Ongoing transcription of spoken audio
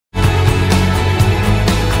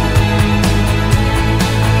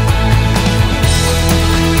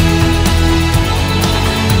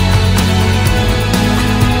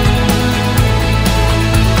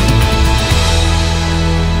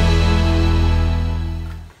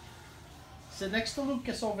Sit next to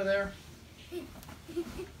Lucas over there.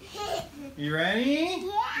 You ready?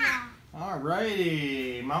 Yeah.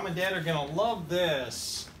 Alrighty. Mom and Dad are going to love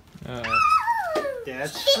this.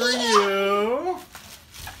 That's for you.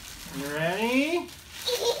 You ready?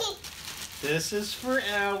 This is for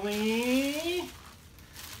Ellie.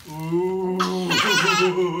 Ooh.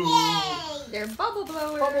 They're bubble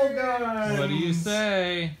blowers. Bubble guns. What do you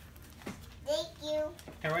say? Thank you.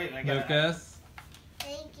 Hey, wait, I got Lucas?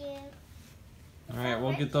 Thank you. Alright,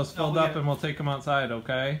 we'll get those filled up and we'll take them outside,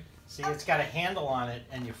 okay? See, it's got a handle on it,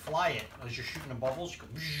 and you fly it as you're shooting the bubbles. You go,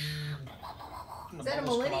 Is that a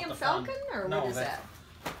Millennium Falcon, or no, what is that?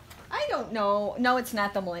 I don't know. No, it's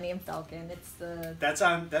not the Millennium Falcon. It's the... That's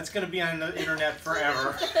going to be on the internet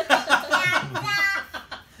forever.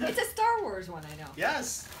 It's a Star Wars one, I know.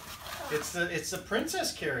 Yes. It's the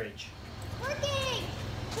princess carriage. Working.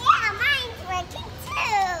 Yeah, mine's working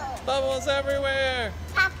too. Bubbles everywhere!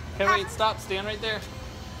 Pop, Okay, pop. wait, stop. Stand right there.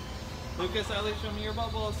 Lucas, Ellie, show me your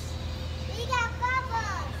bubbles. We got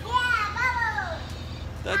bubbles. Yeah, bubbles.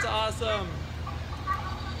 That's awesome.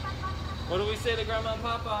 What do we say to Grandma and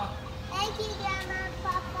Papa? Thank you, Grandma and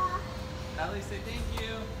Papa. Ellie, say thank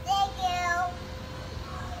you. Thank you.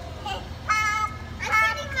 I'm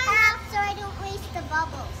putting my mouth so I don't waste the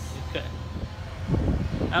bubbles. Okay.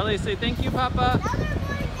 Ellie, say thank you, Papa. Now they're going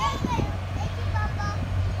David. Thank you, Papa.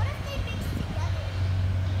 What if they mix together?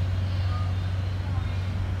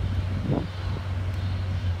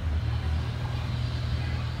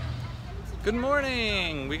 Good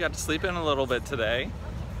morning. We got to sleep in a little bit today.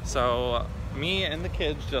 So me and the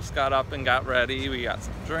kids just got up and got ready. We got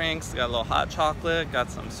some drinks, got a little hot chocolate, got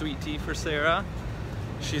some sweet tea for Sarah.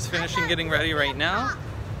 She's finishing getting ready right now.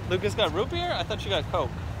 Lucas got root beer? I thought you got Coke.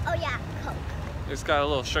 Oh yeah, Coke. Just got a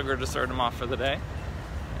little sugar to start him off for the day.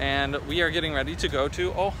 And we are getting ready to go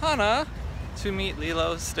to HANA to meet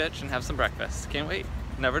Lilo, Stitch, and have some breakfast. Can't wait.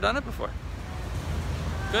 Never done it before.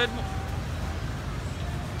 Good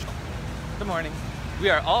morning. We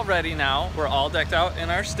are all ready now. We're all decked out in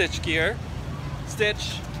our Stitch gear.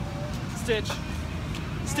 Stitch, Stitch,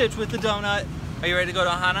 Stitch with the donut. Are you ready to go to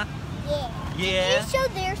HANA? Yeah. Yeah. Did you show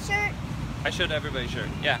their shirt? I showed everybody's shirt.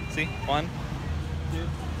 Yeah, see? 1, 2,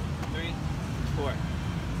 3, 4.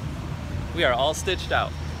 We are all stitched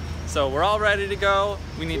out. So we're all ready to go.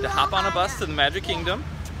 We need to hop on a bus to the Magic Kingdom.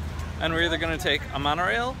 And we're either going to take a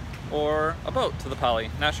monorail or a boat to the Poly.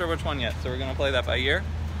 Not sure which one yet, so we're going to play that by ear.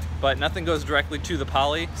 But nothing goes directly to the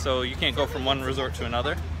Poly, so you can't go from one resort to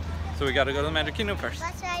another. So we got to go to the Magic Kingdom first.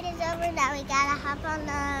 Bus ride is over now. We gotta hop on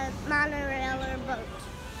the monorail or boat.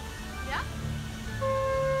 Yeah?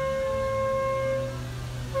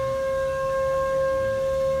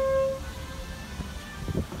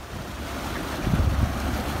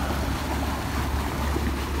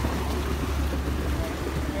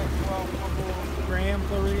 Grand,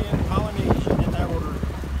 Floridian, Polynesian, in that order.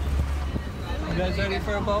 You guys ready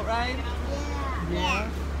for a boat ride? Yeah. Yeah.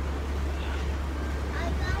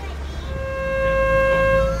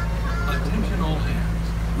 Attention all hands.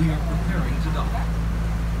 We are preparing to dock.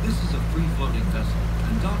 This is a free-floating vessel,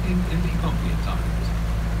 and docking can be bumpy at times.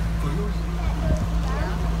 For yours...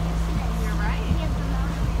 You're right.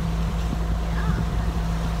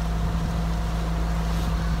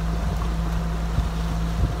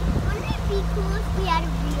 Wouldn't it be cool if we had a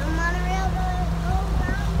real monorail to go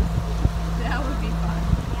around? That would be fun.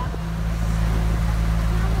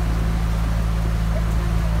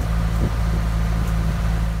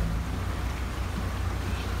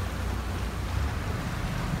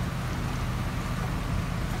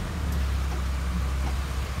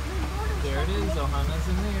 There it is, Ohana's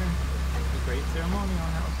in there. The Great Ceremonial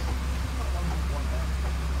House.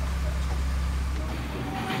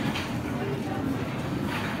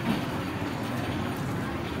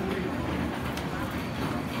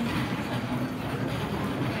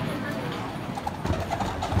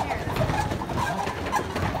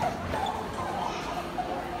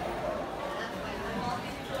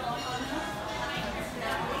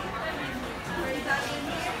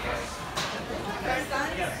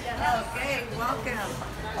 Okay, welcome.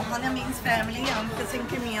 Ohana means family. I'm kissing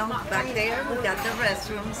Camille. Back there, we got the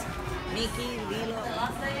restrooms. Mickey, Lilo.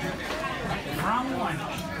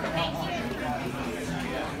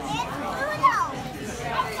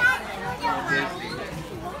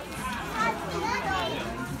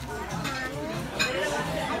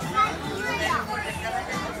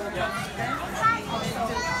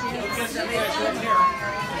 Lucas, you guys right here.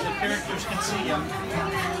 The characters can see you.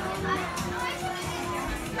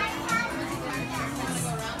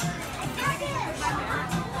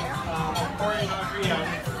 Corey and Andrea,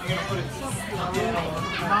 you're going to put it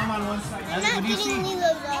Mom on one side. I'm not getting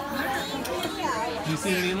Lilo though. Do you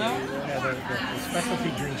see Lilo? Yeah, the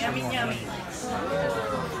specialty drinks from one.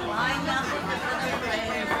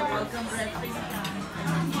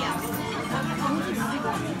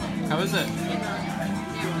 How is it?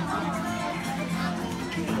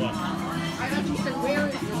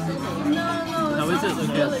 How is it,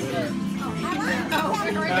 Lucas?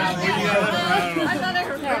 I thought I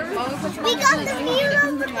heard her. We got the Lilo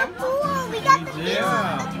from the pool. We got the Lilo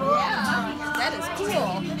Yeah. from the pool. Yeah, that is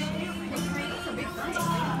cool.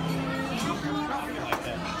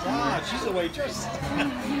 Ah, she's a waitress.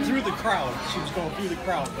 Through the crowd. She was going through the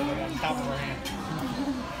crowd with it on top of her hand.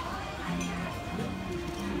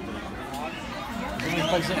 Only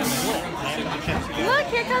place it in the world. Look,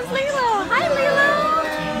 here comes Lilo. Hi, Lilo.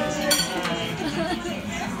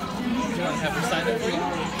 Do you want to have her sign it for you?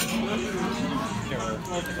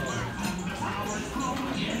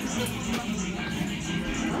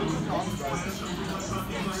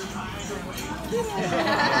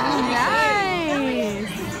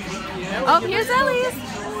 Nice. Oh, here's Ellie's.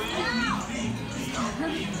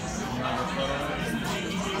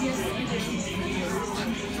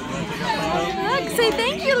 Look, say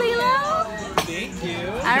thank you, Lilo. Thank you.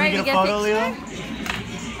 All right, we get a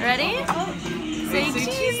picture. Ready? Say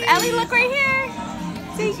cheese. Ellie, look right here.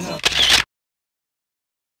 Say cheese.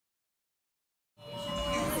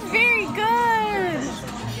 Very good.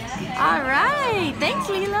 All right. Thanks,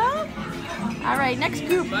 Lilo. All right, next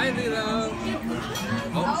group. Bye, Lilo.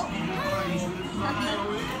 Oh.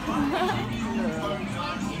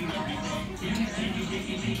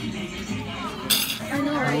 I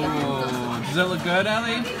know, right? Oh, does that look good,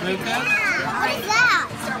 Ellie? Lucas? What is that?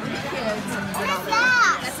 What is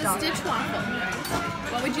that? That's a Stitch waffle.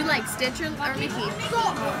 What would you like, Stitch or Mickey?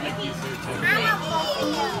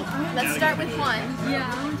 Let's start with one.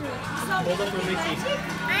 Yeah. Hold up for Mickey.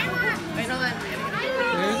 Wait, hold on.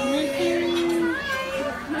 There's Mickey.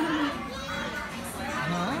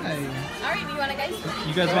 Hi. All right, do you want to guys?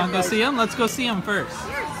 You guys want to go see him? Let's go see him first.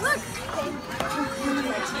 Here, look.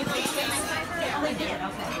 Here,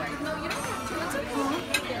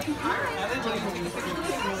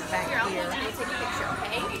 I'll hold it and take a picture,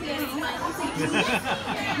 okay?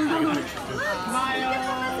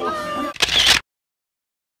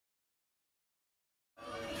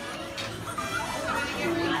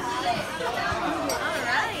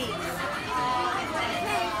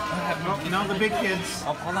 Now the big kids.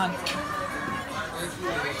 Oh, hold on.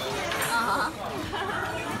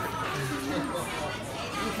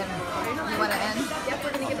 You want to end? Yep,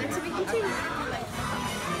 we're going to give it to Mickey too.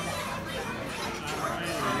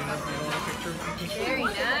 Very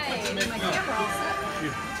nice.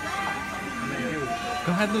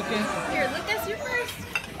 Go ahead, Lucas. Here, Lucas, you first.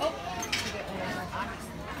 Oh.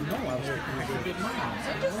 No, I was thinking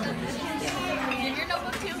Give your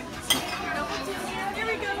notebook too. Your notebook too. Here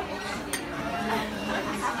we go.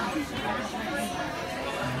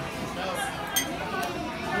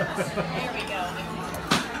 There we go.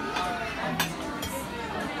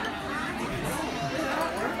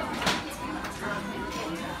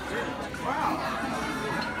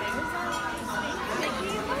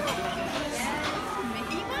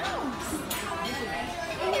 Mickey Mouse.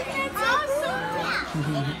 Isn't that awesome?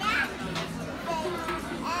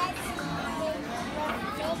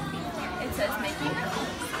 It says Mickey Mouse.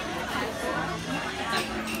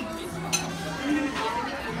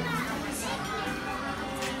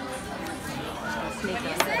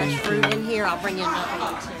 Fresh fruit in here. I'll bring you another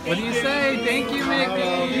one. What do you say? Thank you,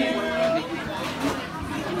 Mickey.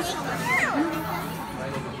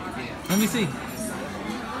 Let me see.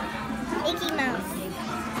 Mickey Mouse.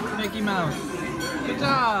 Mickey Mouse. Good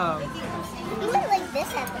job. You look like this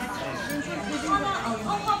at the bottom.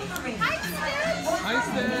 Hi,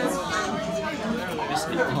 Stitch.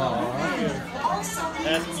 Aww.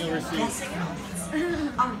 That's when you'll receive.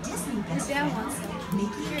 Dad wants them.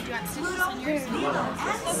 Here, do you want stitches on yours?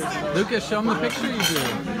 Lucas, show him the picture you drew.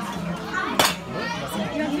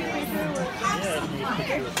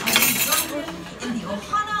 In the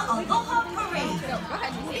Ohana Aloha Parade. Go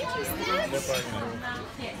ahead. Thank you, Stitch.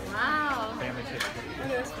 Wow. Family picture.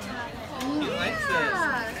 He likes it.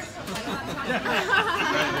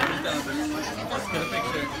 Let's get a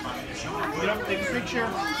picture. Get up, take a picture.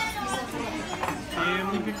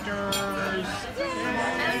 Family pictures.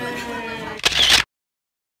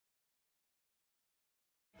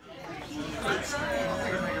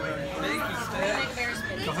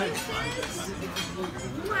 Go ahead.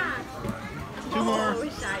 Two more.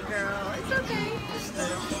 Shy girl. It's okay.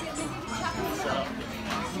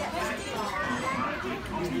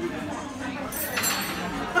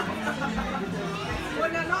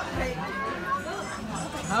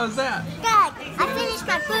 How's that? Dad, I finished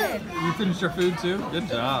my food. You finished your food too? Good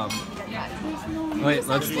job. Wait,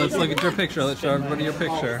 let's look at your picture. Let's show everybody your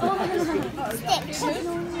picture. Stitch.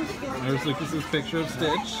 There's Lucas's picture of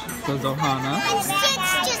Stitch. So is Ohana. And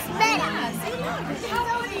Stitch just met us. So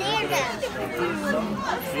near them.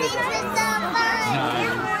 Stitch was so fun.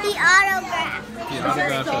 The autograph. The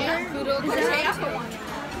autograph.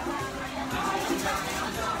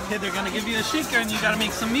 Okay, they're gonna give you a shaker and you gotta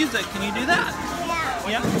make some music. Can you do that? Yeah.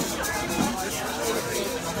 Yeah.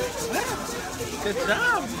 Good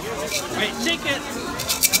job. Wait, shake it.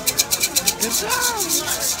 Good job.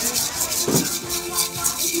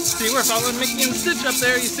 See, we're following Mickey and Stitch up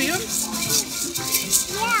there. You see them?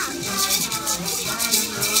 Yeah.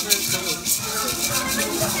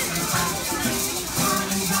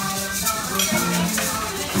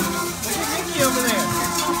 Look at Mickey over there.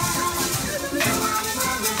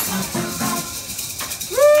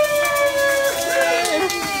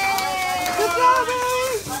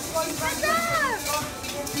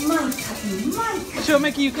 Show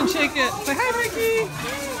Mickey you can shake it. Say hi, Mickey.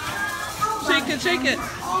 Shake it, shake it.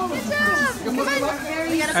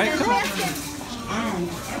 Alright, come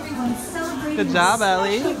on. Good job,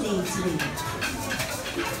 Ellie. Mickey,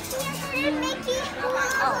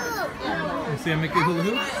 You see a Mickey hula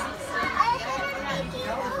hoop?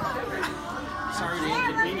 Sorry to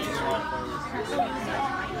inconvenience you.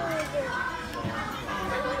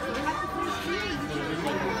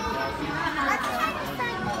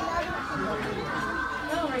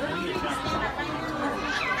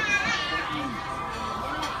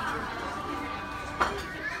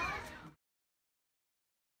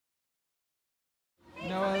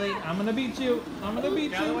 No, Ellie, I'm gonna beat you. I'm gonna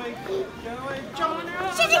beat you. Get away,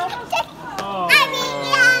 Jonah.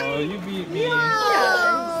 Oh, you beat me.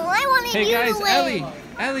 I wanted Hey you guys, to win.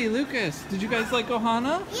 Ellie, Lucas, did you guys like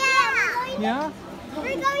Ohana? Yeah. Yeah?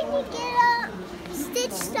 We're going to get a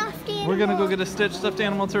Stitch stuffed animal. We're gonna go get a Stitch stuffed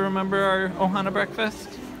animal to remember our Ohana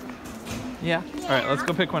breakfast? Yeah? Alright, let's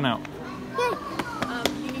go pick one out. You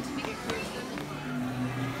need to make it clear.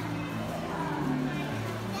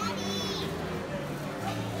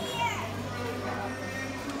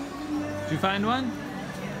 Did you find one?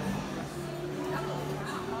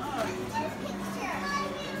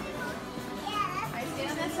 I stay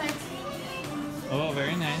on that side. Oh,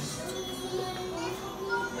 very nice.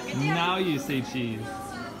 Now you say cheese.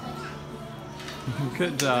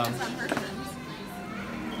 Good job.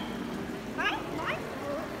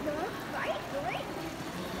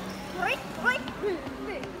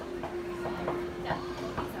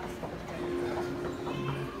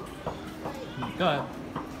 Go ahead.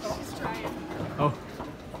 She's trying. Oh,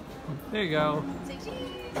 there you go. Say cheese.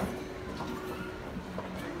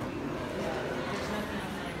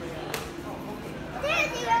 There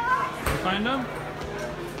they are. You find them?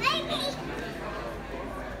 Maybe.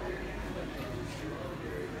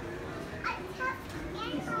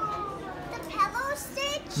 The pillow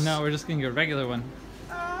Stitch? No, we're just gonna get a regular one.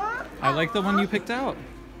 Aw. I like the one you picked out.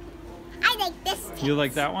 I like this Stitch. You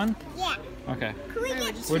like that one? Yeah. Okay. Can we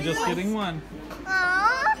get We're just getting one.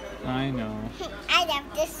 Aww. I know. I love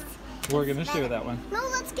this. We're gonna share that one. No,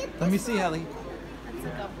 let's get this. Let me see, Ellie. That's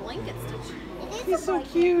like a blanket stitch. It is He's a so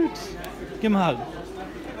blanket. cute. Give him a hug.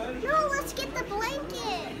 No, let's get the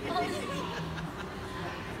blanket.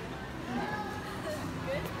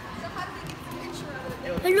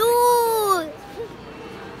 Hello.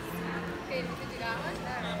 Okay, did you do that one?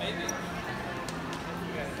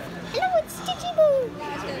 Hello, it's Stitchy Boo.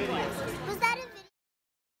 Was that a video?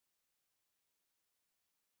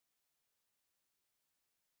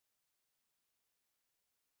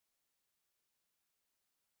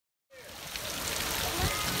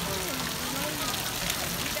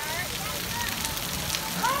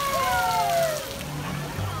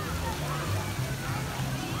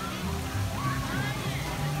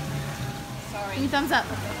 Give me thumbs up.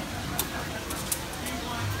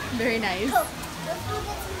 Very nice.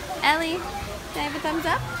 Ellie, can I have a thumbs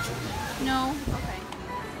up? No? Okay.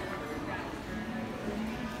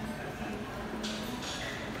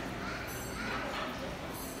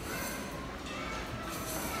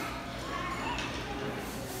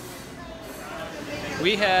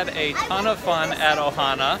 We had a ton of fun at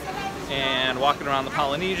Ohana and walking around the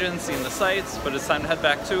Polynesian, seeing the sights, but it's time to head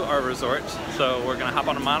back to our resort. So we're gonna hop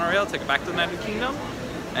on a monorail, take it back to the Magic Kingdom,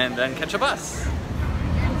 and then catch a bus.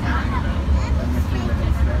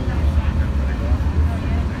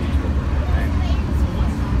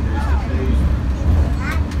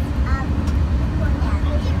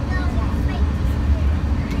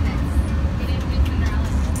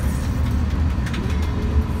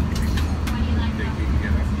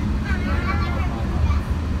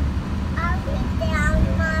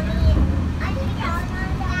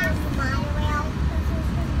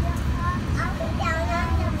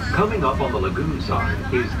 Coming up on the lagoon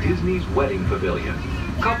side is Disney's Wedding Pavilion.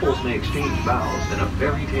 Couples may exchange vows in a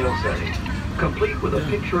fairy tale setting, complete with a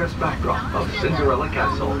picturesque backdrop of Cinderella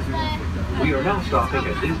Castle. We are now stopping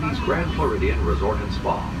at Disney's Grand Floridian Resort and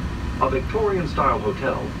Spa, a Victorian-style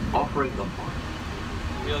hotel offering the park.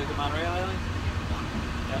 You like the monorail, Ellie?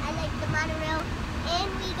 I like the monorail,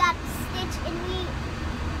 and we got Stitch, and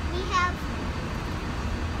we have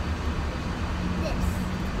this.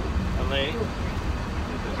 Ellie?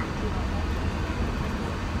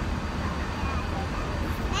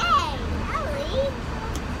 Hey, Ellie!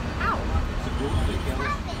 Ow!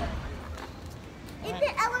 Stop it! In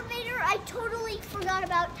the elevator, I totally forgot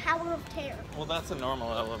about Tower of Terror. Well, that's a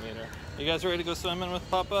normal elevator. You guys ready to go swimming with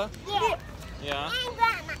Papa? Yeah. Yeah? And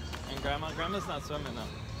Grandma. And Grandma? Grandma's not swimming though.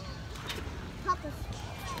 Papa's.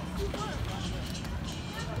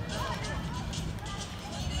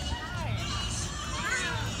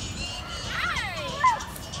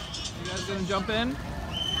 You guys gonna jump in?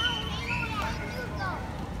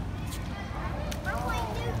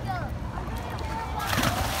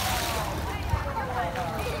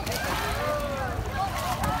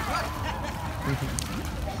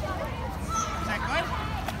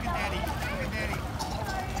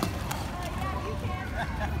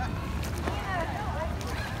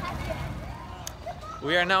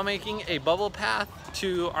 We are now making a bubble path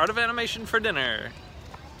to Art of Animation for dinner.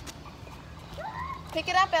 Pick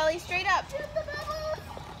it up, Ellie, straight up.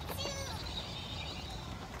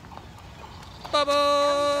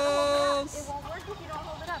 Bubbles! It won't work if you don't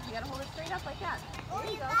hold it up. You gotta hold it straight up like that.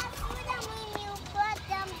 There you go. That's what I mean, you put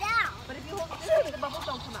them down. But if you hold it this way, the bubbles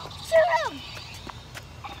don't come out. Shoot him!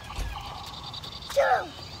 Shoot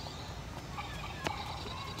him!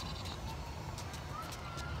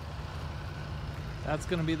 That's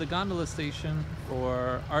going to be the gondola station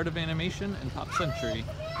for Art of Animation and Pop Century.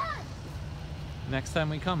 Next time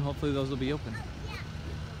we come, hopefully those will be open.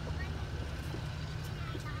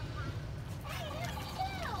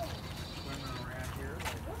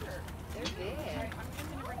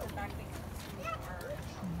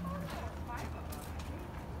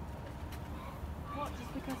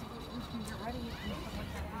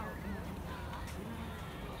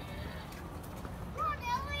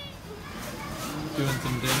 Doing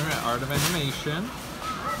some dinner at Art of Animation.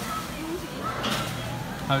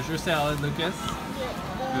 How's your salad, Lucas?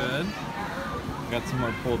 Good. Got some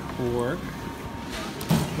more pulled pork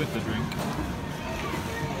with the drink.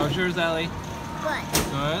 How's yours, Ellie? Good.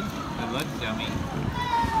 Good? It looks yummy.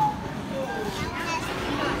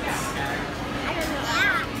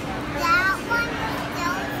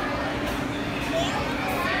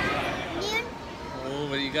 Oh,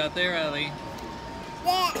 what do you got there, Ellie?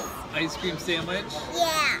 This. Ice cream sandwich?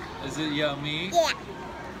 Yeah. Is it yummy? Yeah. What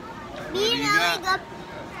Me do and you Ellie got?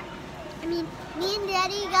 me and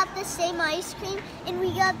Daddy got the same ice cream, and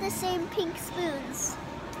we got the same pink spoons.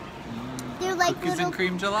 They're like Cookies little, and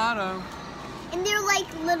cream gelato. and they're like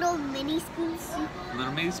little mini spoons.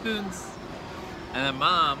 Little mini spoons. And then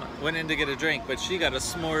Mom went in to get a drink, but she got a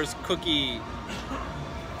s'mores cookie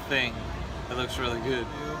thing. That looks really good.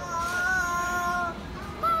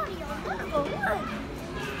 Mario, number one.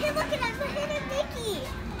 Hey, look at that, we're hitting Mickey.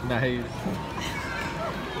 Nice.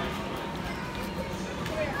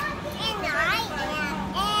 And I am,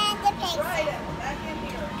 and the pink spoon.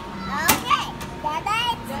 Okay,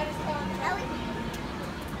 bye-bye.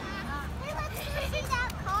 Hey, let's see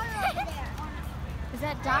that car over there. Is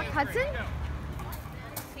that Doc Hudson?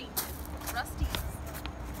 Rusty.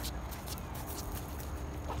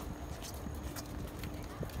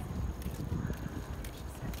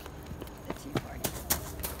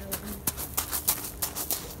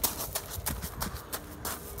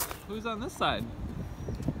 Who's on this side?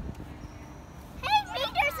 Hey,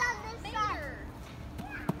 Mater's on this side.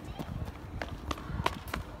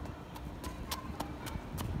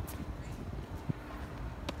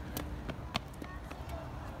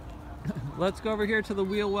 Let's go over here to the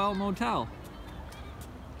Wheelwell Motel.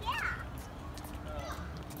 Yeah.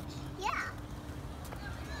 Yeah.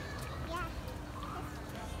 Yeah.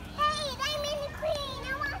 Hey, I'm in the queen.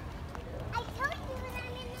 I told you when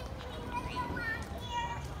I'm in the queen was around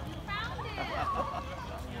here. You found it.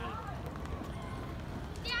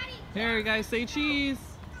 Daddy. Here, you guys say cheese.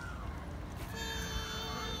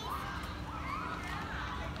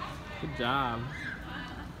 Good job.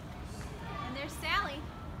 And there's Sally.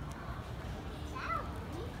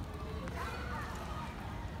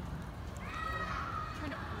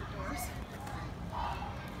 Trying to open the doors.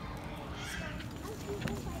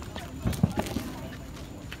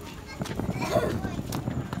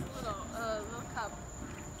 Little cup.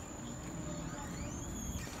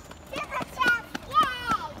 Super chef,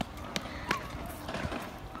 yay!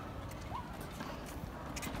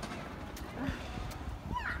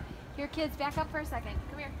 Here, kids, back up for a second.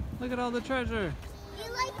 Come here. Look at all the treasure.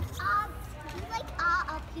 You like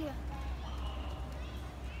up here.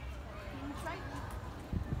 That's right.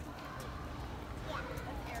 Yeah.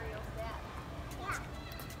 That's Ariel's dad.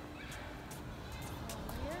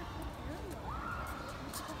 Yeah.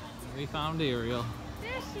 We found Ariel.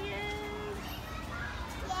 There she is.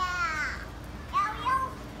 Yeah. Ariel,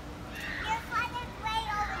 your father's way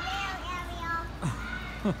over there,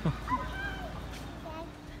 Ariel.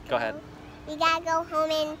 Go ahead. We gotta go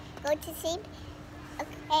home and go to sleep.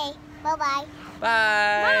 Okay, bye-bye.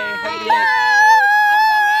 Bye. Have a good Bye.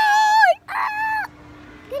 night.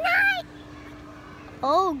 Good night.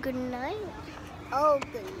 Oh, good night. Oh,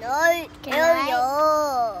 good night. Ariel.